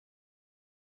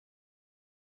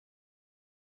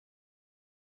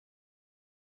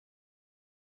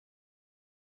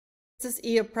This is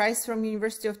Ia Price from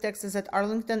University of Texas at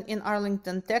Arlington in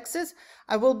Arlington, Texas.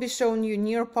 I will be showing you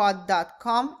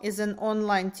Nearpod.com is an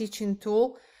online teaching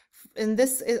tool, and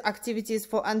this activity is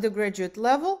for undergraduate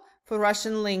level for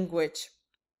Russian language.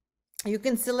 You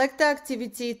can select the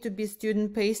activity to be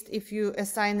student-paced if you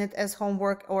assign it as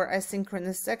homework or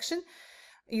asynchronous session.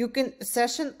 You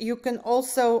can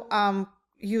also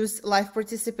use live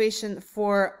participation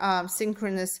for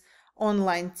synchronous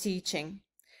online teaching.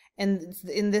 And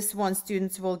in this one,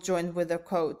 students will join with a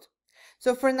code.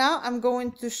 So for now, I'm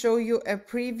going to show you a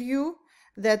preview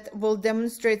that will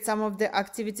demonstrate some of the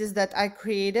activities that I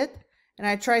created. And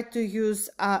I tried to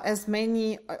use as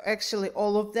many, actually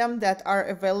all of them that are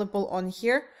available on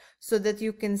here so that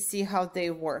you can see how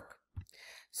they work.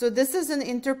 So this is an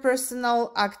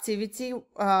interpersonal activity,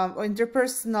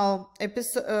 interpersonal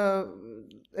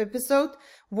episode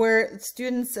where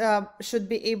students should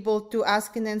be able to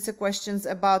ask and answer questions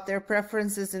about their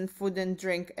preferences in food and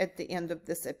drink at the end of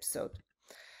this episode.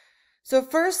 So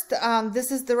first,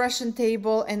 this is the Russian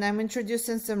table, and I'm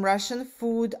introducing some Russian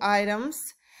food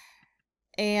items.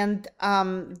 And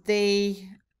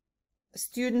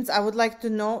students, I would like to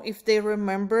know if they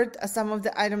remembered some of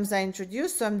the items I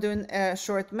introduced. So I'm doing a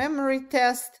short memory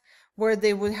test where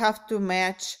they would have to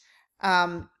match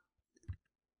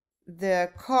the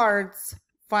cards,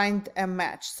 find a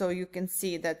match. So you can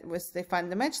see that once they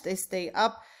find the match, they stay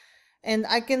up. And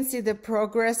I can see the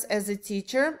progress as a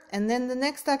teacher. And then the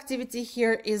next activity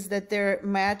here is that they're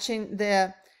matching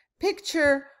the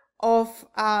picture of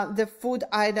the food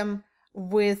item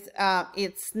with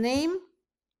its name.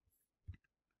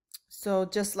 So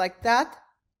just like that.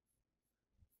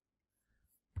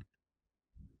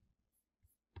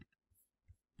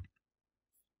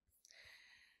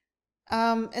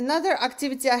 Another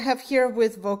activity I have here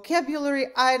with vocabulary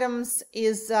items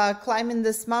is climbing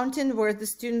this mountain, where the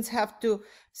students have to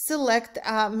select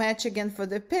a match again for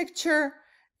the picture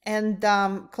and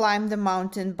climb the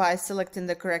mountain by selecting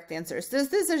the correct answers.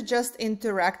 These are just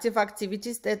interactive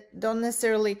activities that don't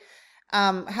necessarily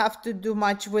have to do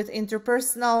much with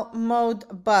interpersonal mode,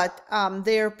 but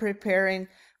they are preparing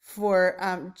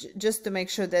for just to make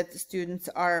sure that the students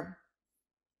are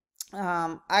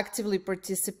actively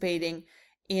participating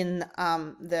in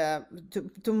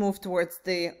to move towards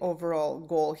the overall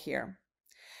goal here.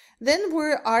 Then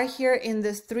we are here in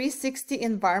this 360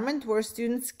 environment where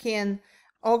students can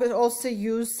also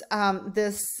use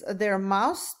their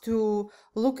mouse to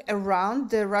look around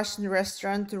the Russian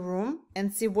restaurant room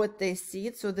and see what they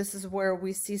see. So this is where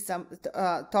we see some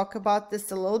talk about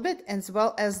this a little bit, as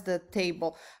well as the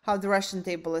table, how the Russian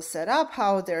table is set up,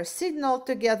 how they're sitting all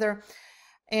together,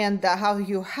 and how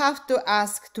you have to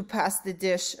ask to pass the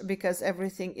dish because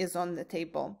everything is on the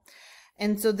table.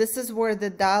 And so this is where the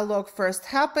dialogue first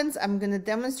happens. I'm going to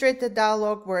demonstrate the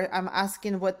dialogue where I'm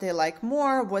asking what they like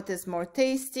more, what is more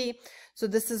tasty. So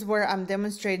this is where I'm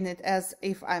demonstrating it as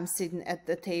if I'm sitting at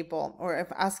the table, or if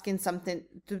asking something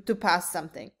to pass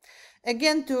something.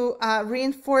 Again, to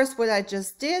reinforce what I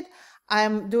just did,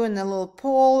 I'm doing a little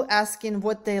poll asking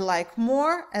what they like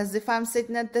more, as if I'm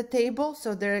sitting at the table.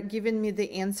 So they're giving me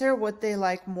the answer, what they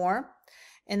like more.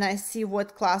 And I see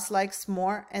what class likes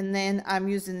more, and then I'm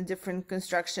using a different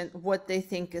construction, what they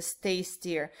think is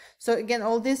tastier. So again,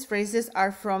 all these phrases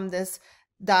are from this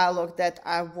dialogue that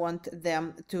I want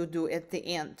them to do at the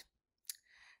end.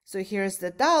 So here's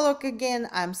the dialogue again.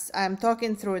 I'm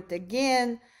talking through it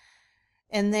again,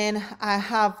 and then I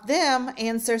have them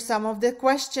answer some of the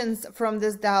questions from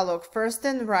this dialogue. First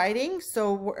in writing,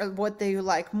 so what do you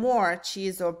like more,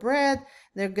 cheese or bread?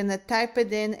 They're gonna type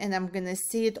it in, and I'm gonna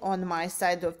see it on my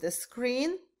side of the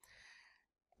screen.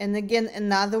 And again,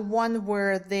 another one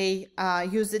where they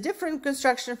use a different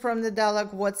construction from the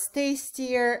dialogue, what's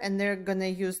tastier, and they're gonna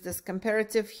use this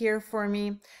comparative here for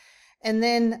me. And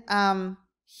then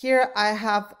here I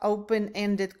have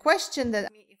open-ended question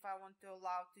that if I want to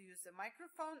allow to use the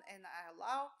microphone, and I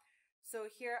allow. So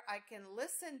here I can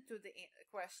listen to the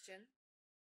question.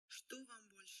 Что вам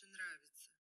больше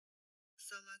нравится?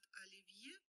 Салат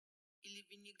оливье или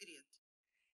винегрет?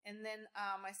 And then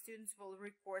my students will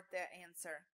record their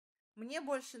answer. Мне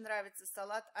больше нравится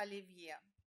салат оливье.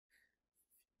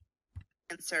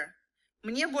 Answer.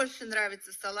 Мне больше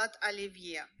нравится салат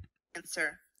оливье.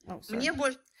 Answer. Мне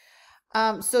больше.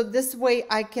 So this way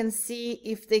I can see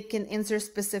if they can answer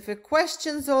specific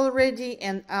questions already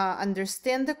and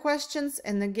understand the questions.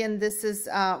 And again, this is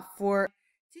for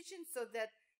teaching so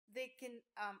that they can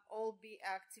all be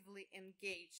actively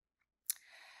engaged.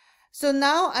 So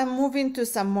now I'm moving to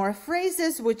some more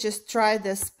phrases, which is try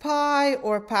this pie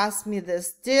or pass me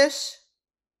this dish.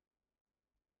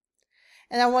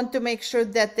 and I want to make sure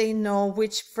that they know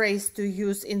which phrase to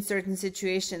use in certain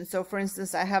situations. So for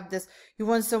instance, I have this, you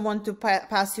want someone to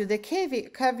pass you the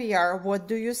caviar, what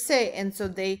do you say? And so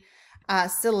they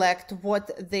select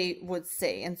what they would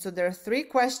say. And so there are 3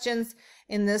 questions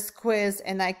in this quiz,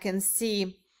 and I can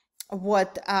see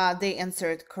what they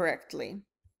answered correctly.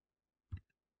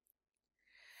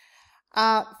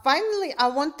 Finally, I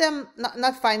want them,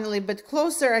 not finally, but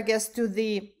closer, I guess, to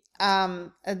the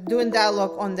doing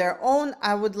dialogue on their own.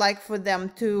 I would like for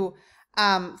them to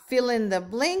fill in the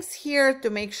blanks here to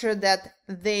make sure that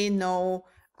they know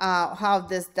how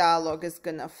this dialogue is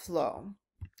gonna flow.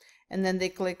 And then they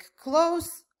click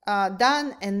close,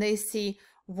 done, and they see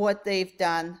what they've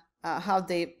done, how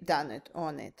they've done it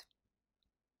on it.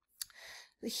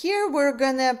 Here we're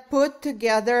gonna put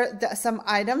together some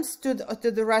items to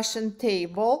the Russian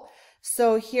table.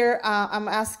 So here I'm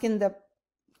asking them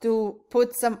to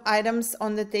put some items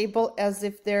on the table as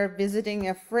if they're visiting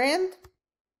a friend.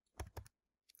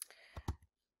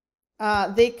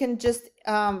 They can just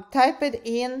type it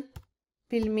in,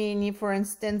 pelmeni, for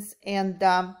instance, and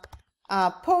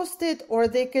post it, or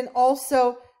they can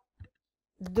also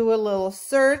do a little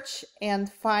search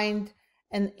and find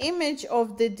an image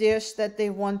of the dish that they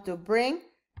want to bring,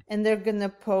 and they're gonna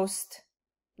post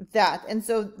that. And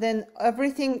so then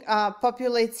everything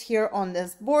populates here on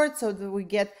this board so that we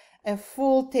get a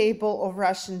full table of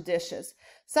Russian dishes.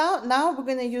 So now we're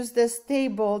gonna use this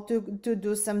table to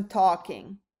do some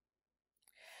talking.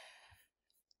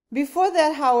 Before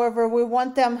that, however, we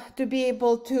want them to be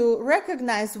able to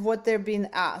recognize what they're being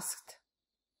asked.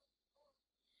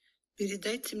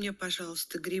 Передайте мне,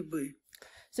 пожалуйста, грибы.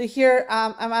 So here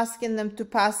I'm asking them to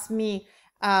pass me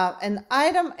an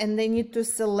item, and they need to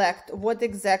select what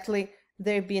exactly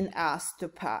they're being asked to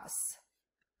pass.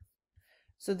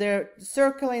 So they're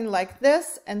circling like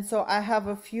this, and so I have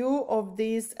a few of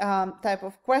these type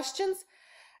of questions.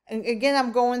 And again,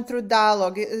 I'm going through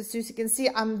dialogue. As you can see,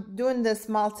 I'm doing this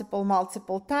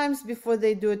multiple times before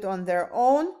they do it on their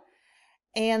own.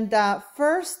 And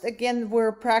first, again,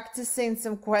 we're practicing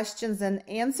some questions and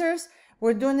answers.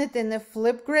 We're doing it in a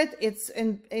Flipgrid. It's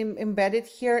embedded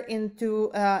here into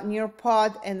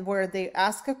Nearpod, and where they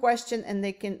ask a question and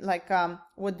they can, like,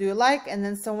 what do you like? And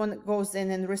then someone goes in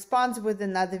and responds with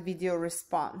another video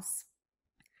response.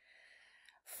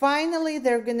 Finally,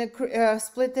 they're going to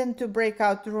split into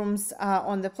breakout rooms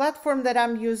on the platform that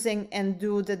I'm using and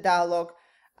do the dialogue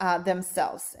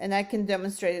themselves. And I can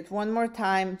demonstrate it one more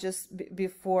time just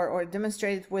before, or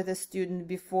demonstrate it with a student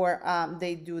before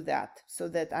they do that, so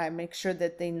that I make sure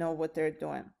that they know what they're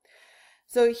doing.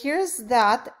 So here's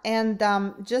that, and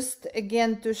just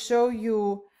again to show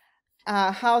you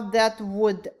how that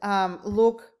would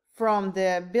look from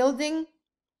the building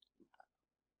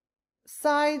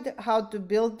side, how to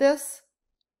build this.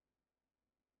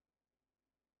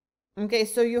 Okay,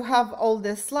 so you have all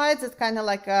the slides. It's kind of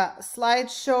like a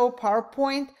slideshow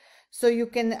PowerPoint. So you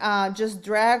can just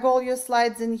drag all your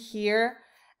slides in here.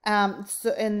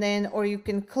 And then, or you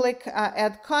can click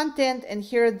add content, and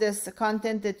here this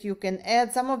content that you can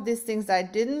add. Some of these things I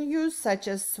didn't use, such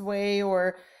as Sway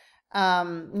or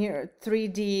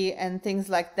 3D and things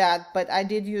like that, but I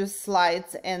did use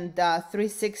slides and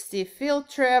 360 field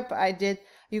trip.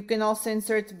 You can also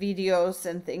insert videos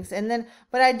and things, and then,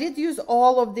 but I did use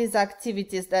all of these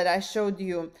activities that I showed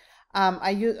you.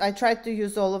 I tried to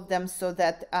use all of them so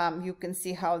that you can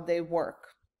see how they work.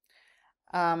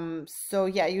 So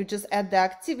yeah, you just add the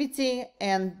activity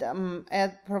and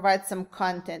provide some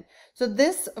content. So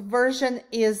this version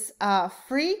is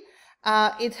free.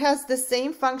 It has the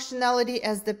same functionality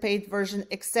as the paid version,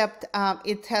 except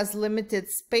it has limited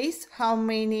space, how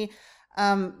many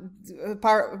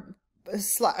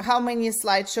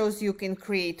slideshows you can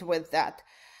create with that.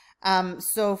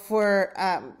 So for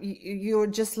you're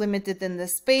just limited in the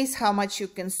space, how much you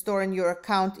can store in your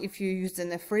account if you use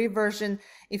in a free version.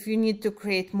 If you need to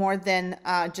create more than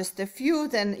just a few,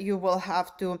 then you will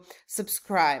have to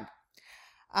subscribe.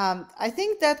 I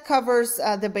think that covers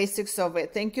the basics of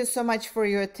it. Thank you so much for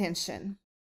your attention.